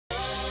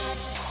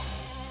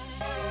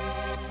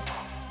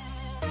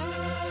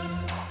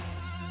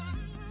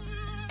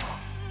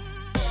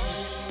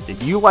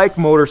If you like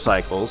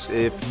motorcycles,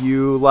 if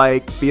you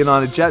like being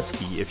on a jet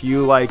ski, if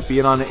you like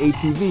being on an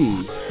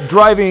ATV,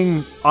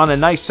 driving on a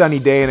nice sunny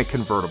day in a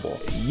convertible,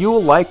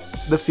 you'll like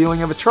the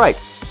feeling of a trike.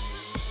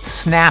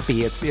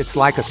 Snappy, it's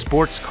like a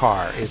sports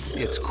car.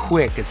 It's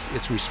quick,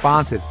 it's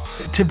responsive.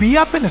 To be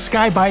up in the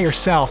sky by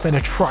yourself in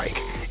a trike,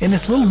 in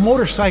this little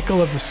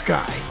motorcycle of the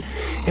sky,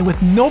 and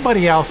with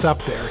nobody else up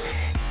there,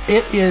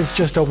 it is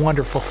just a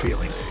wonderful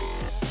feeling.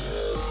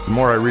 The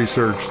more I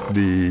researched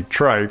the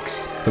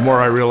trikes, the more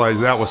I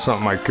realized that was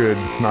something I could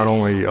not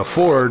only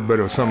afford, but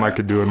it was something I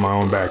could do in my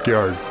own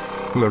backyard,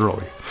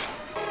 literally.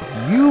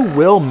 You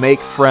will make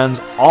friends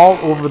all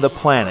over the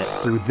planet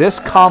through this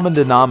common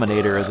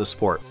denominator as a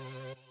sport.